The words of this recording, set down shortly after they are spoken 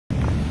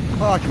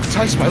Oh, I can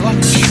taste my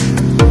lunch.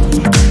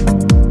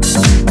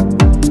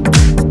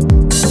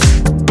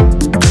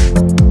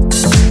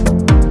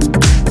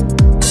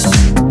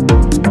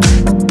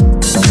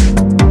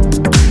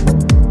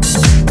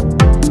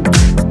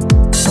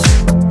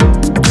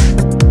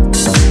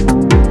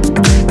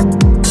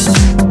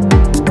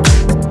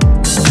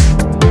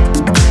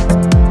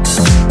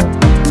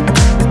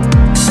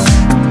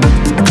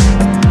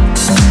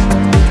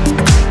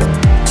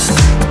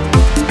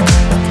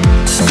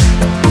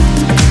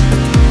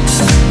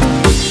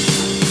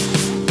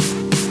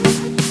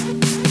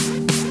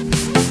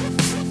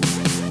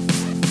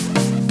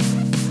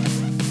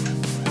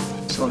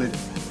 Solid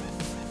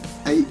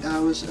 8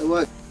 hours at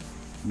work.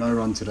 No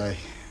run today.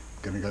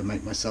 Gonna go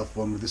make myself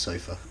one with the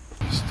sofa.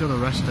 Still a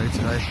rest day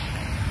today.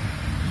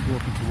 Just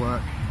walking to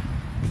work.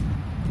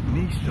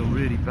 Knee's still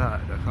really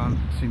bad. I can't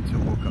seem to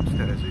walk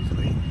upstairs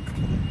easily.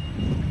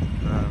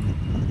 Gonna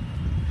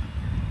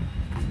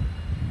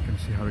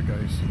see how it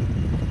goes.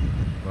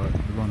 But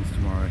the run's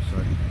tomorrow, so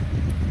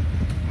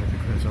hope it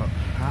clears up.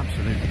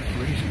 Absolutely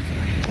freezing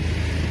today.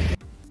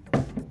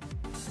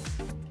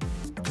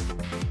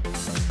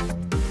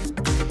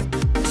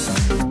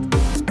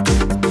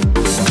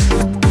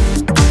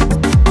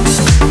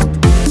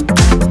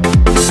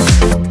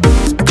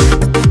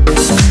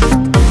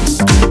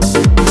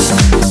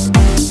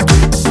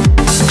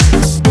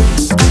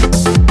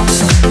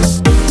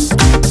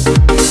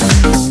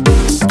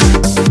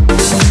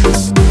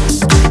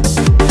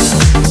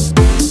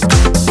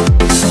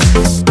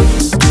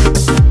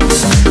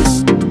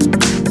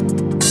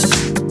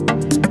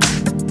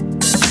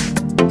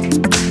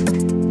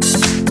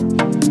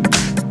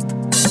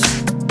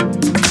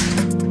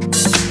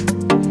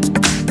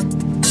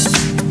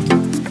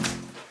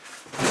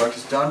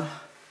 Done.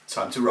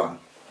 Time to run.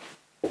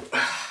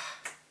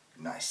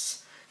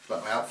 Nice.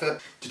 Like my outfit.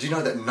 Did you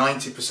know that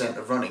 90%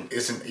 of running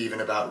isn't even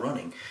about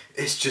running?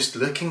 It's just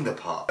looking the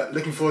part.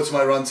 Looking forward to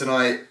my run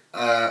tonight.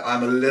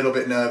 I'm a little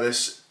bit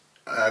nervous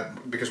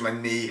because my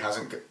knee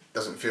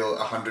doesn't feel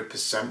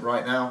 100%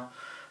 right now.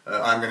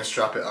 I'm going to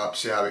strap it up,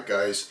 see how it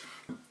goes.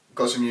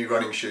 Got some new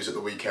running shoes at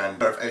the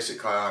weekend. They're of Asics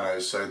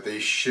Kayanos, so they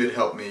should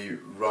help me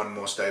run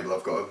more stable.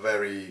 I've got a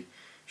very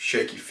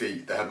shaky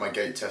feet. They had my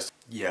gait test.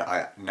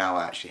 Yeah, now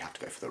I actually have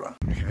to go for the run.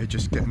 Okay,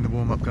 just getting the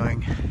warm-up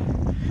going.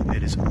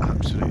 It is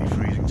absolutely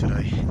freezing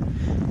today.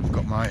 I've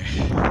got my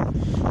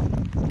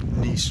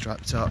knees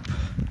strapped up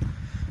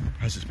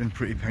as it's been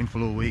pretty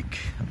painful all week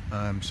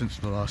since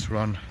the last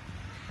run.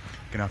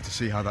 Gonna have to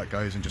see how that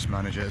goes and just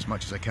manage it as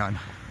much as I can.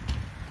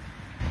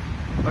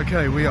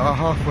 Okay, we are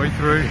halfway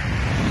through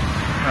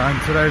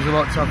and today's a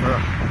lot tougher.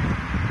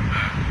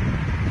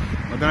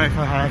 I don't know if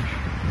I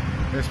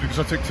had it's because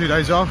I took 2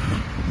 days off,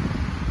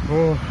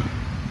 or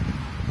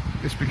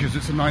it's because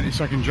it's a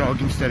 90-second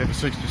jog instead of a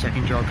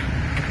 60-second jog.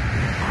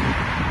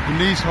 The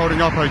knee's holding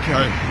up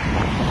okay.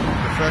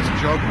 The first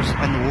jog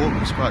and the walk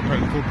was quite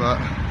painful, but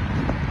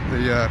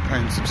the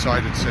pain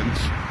subsided since.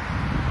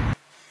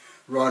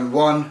 Run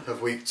 1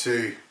 of week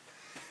 2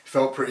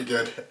 felt pretty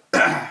good.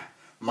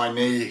 My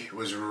knee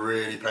was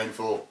really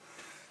painful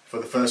for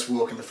the first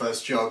walk and the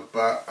first jog,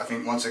 but I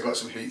think once I got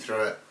some heat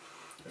through it,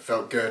 it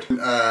felt good.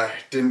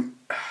 Didn't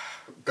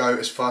go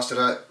as fast as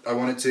I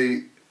wanted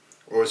to,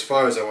 or as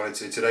far as I wanted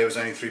to. Today was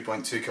only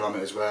 3.2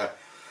 kilometers, where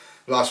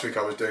last week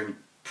I was doing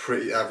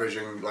pretty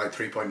averaging like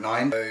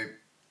 3.9. So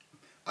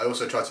I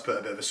also tried to put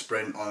a bit of a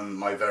sprint on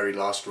my very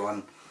last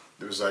run.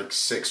 There was like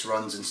 6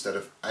 runs instead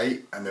of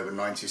 8, and there were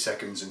 90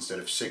 seconds instead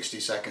of 60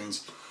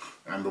 seconds,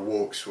 and the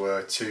walks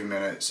were 2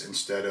 minutes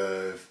instead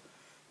of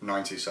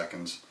 90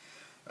 seconds.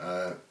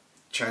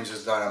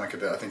 Changes the dynamic a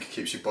bit. I think it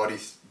keeps your body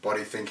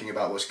thinking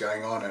about what's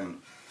going on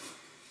and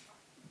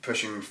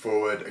pushing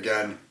forward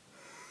again.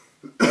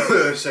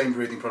 Same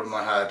breathing problem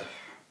I had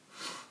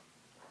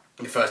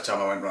the first time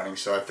I went running,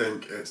 so I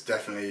think it's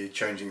definitely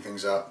changing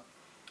things up.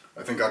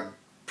 I think I'd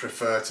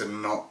prefer to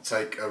not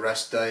take a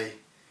rest day.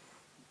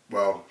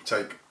 Well,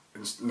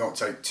 not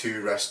take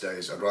 2 rest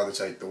days. I'd rather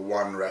take the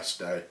 1 rest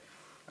day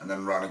and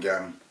then run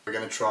again. We're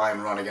going to try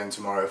and run again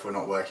tomorrow if we're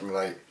not working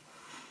late.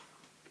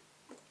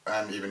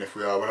 And even if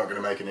we are, we're not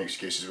going to make any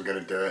excuses, we're going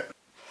to do it.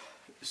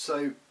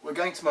 So, we're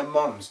going to my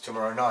mum's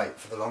tomorrow night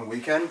for the long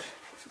weekend.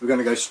 We're going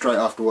to go straight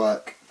after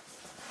work.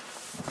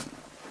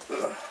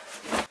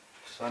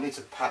 So I need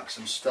to pack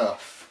some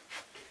stuff.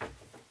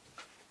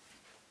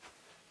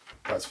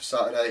 That's for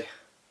Saturday,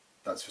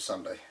 that's for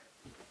Sunday.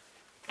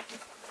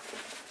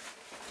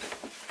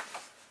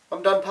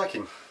 I'm done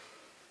packing.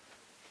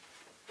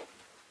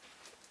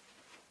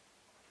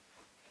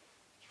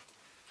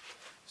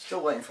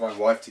 Still waiting for my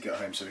wife to get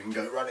home so we can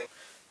go running.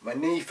 My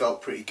knee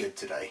felt pretty good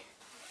today.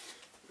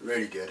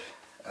 Really good.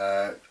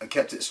 I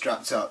kept it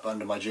strapped up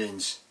under my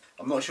jeans.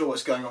 I'm not sure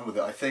what's going on with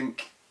it. I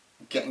think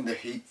getting the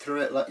heat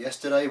through it like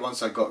yesterday,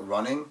 once I got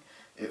running,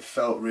 it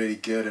felt really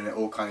good and it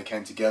all kind of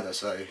came together.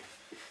 So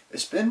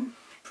it's been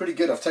pretty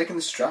good. I've taken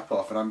the strap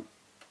off and I'm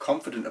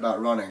confident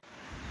about running.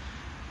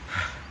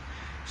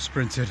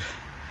 Sprinted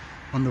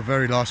on the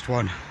very last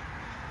one.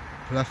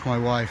 Left my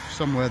wife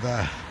somewhere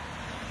there.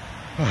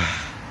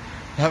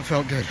 That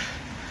felt good.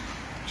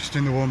 Just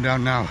in the warm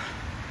down now.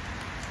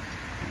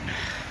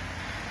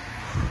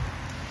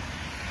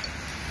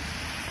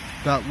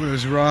 That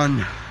was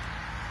run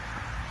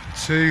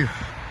 2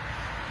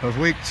 of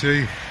week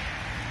 2.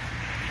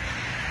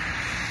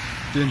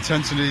 The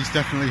intensity is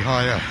definitely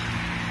higher.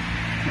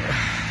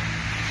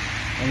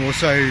 I've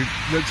also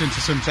looked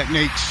into some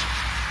techniques.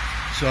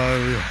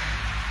 So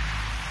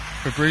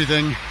for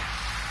breathing,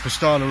 for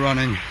style of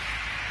running,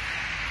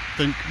 I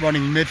think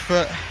running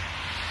midfoot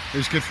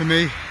is good for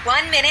me.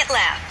 1 minute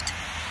left.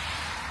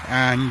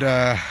 And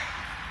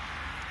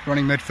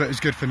running midfoot is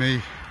good for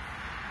me.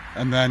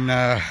 And then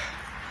I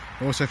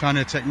also found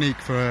a technique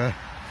for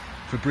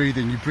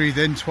breathing. You breathe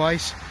in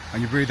twice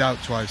and you breathe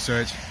out twice. So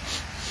it's,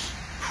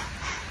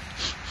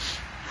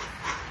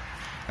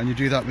 and you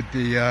do that with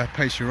the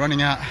pace you're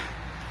running at,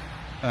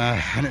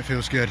 and it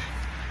feels good.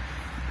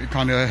 It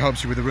kind of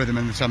helps you with the rhythm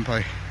and the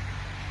tempo.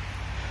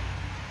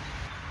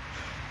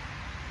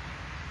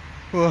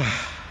 Well,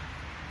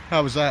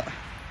 how was that?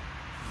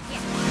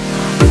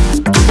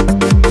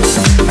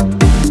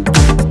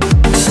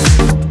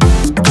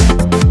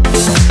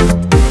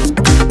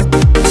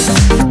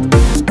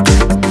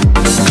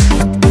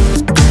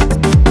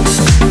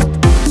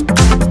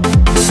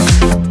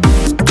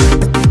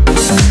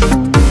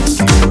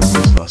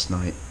 Last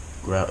night,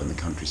 we're out in the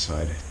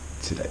countryside.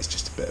 Today's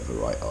just a bit of a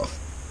write-off.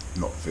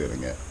 Not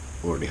feeling it.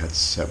 Already had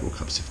several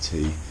cups of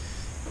tea,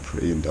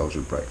 pretty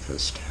indulgent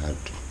breakfast, had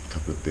a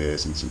couple of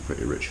beers and some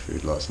pretty rich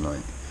food last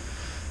night.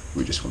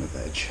 We just want to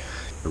veg.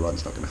 The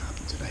run's not going to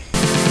happen today.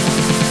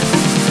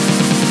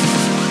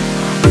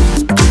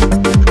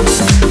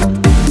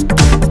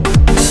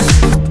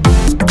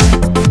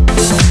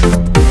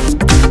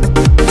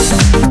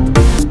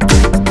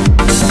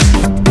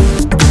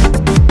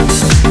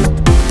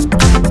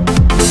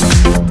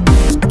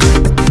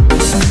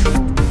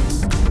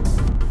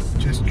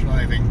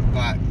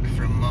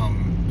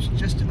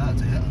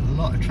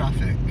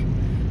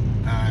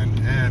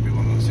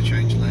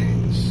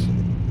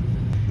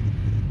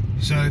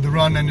 So the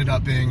run ended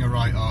up being a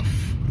write-off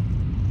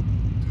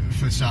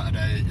for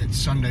Saturday. It's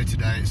Sunday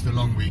today, it's the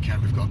long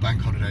weekend. We've got a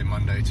bank holiday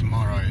Monday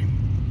tomorrow.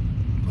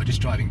 We're just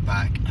driving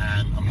back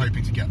and I'm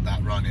hoping to get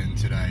that run in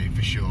today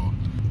for sure.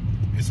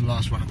 It's the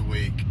last run of the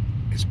week.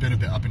 It's been a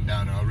bit up and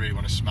down and I really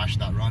want to smash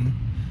that run,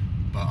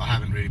 but I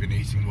haven't really been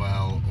eating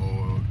well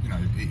or, you know,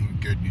 eating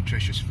good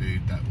nutritious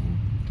food that will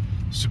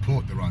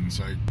support the run.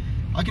 So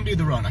I can do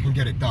the run, I can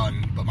get it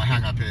done, but my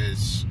hang-up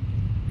is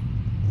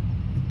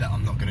that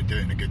I'm not going to do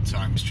it in a good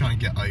time. I'm just trying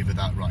to get over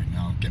that right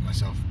now, get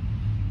myself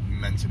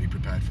mentally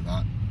prepared for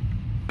that.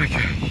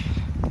 Okay,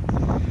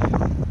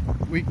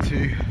 week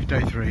 2,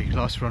 day 3,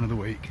 last run of the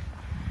week.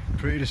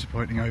 Pretty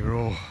disappointing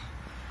overall.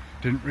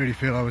 Didn't really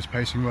feel I was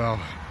pacing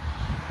well.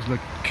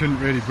 Couldn't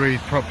really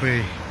breathe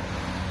properly,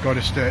 got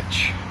a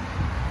stitch.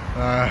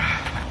 I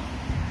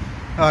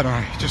don't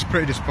know, just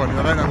pretty disappointing.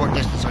 I don't know what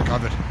distance I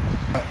covered.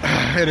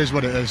 It is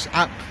what it is.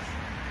 App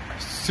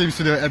seems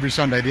to do it every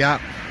Sunday. The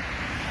app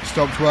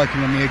stopped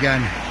working on me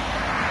again.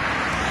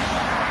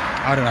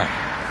 I don't know.